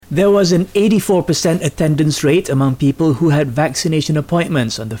There was an 84% attendance rate among people who had vaccination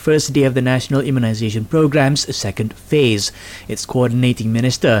appointments on the first day of the National Immunization Programme's second phase. Its coordinating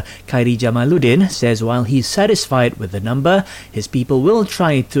minister, Khairi Jamaluddin, says while he's satisfied with the number, his people will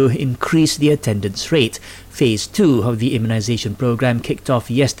try to increase the attendance rate. Phase 2 of the immunization program kicked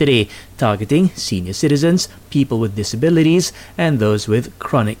off yesterday, targeting senior citizens, people with disabilities, and those with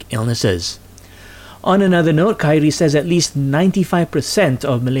chronic illnesses. On another note, Khairi says at least 95%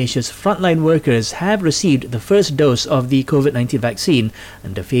 of Malaysia's frontline workers have received the first dose of the COVID-19 vaccine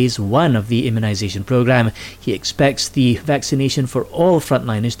under Phase 1 of the immunization program. He expects the vaccination for all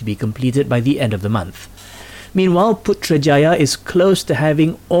frontliners to be completed by the end of the month. Meanwhile, Putrajaya is close to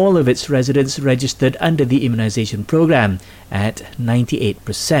having all of its residents registered under the immunization program at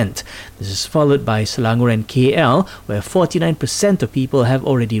 98%. This is followed by Selangor and KL, where 49% of people have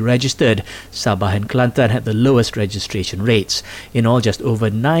already registered. Sabah and Kelantan had the lowest registration rates. In all, just over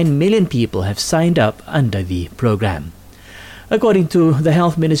 9 million people have signed up under the program. According to the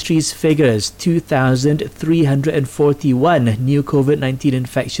Health Ministry's figures, 2,341 new COVID-19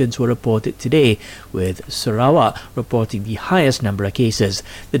 infections were reported today, with Sarawak reporting the highest number of cases.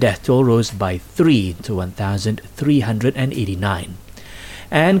 The death toll rose by 3 to 1,389.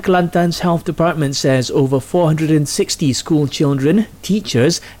 And Kelantan's health department says over 460 school children,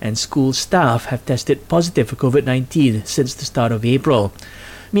 teachers and school staff have tested positive for COVID-19 since the start of April.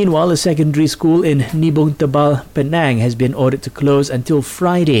 Meanwhile, a secondary school in Nibong Tebal, Penang has been ordered to close until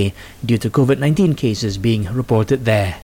Friday due to COVID-19 cases being reported there.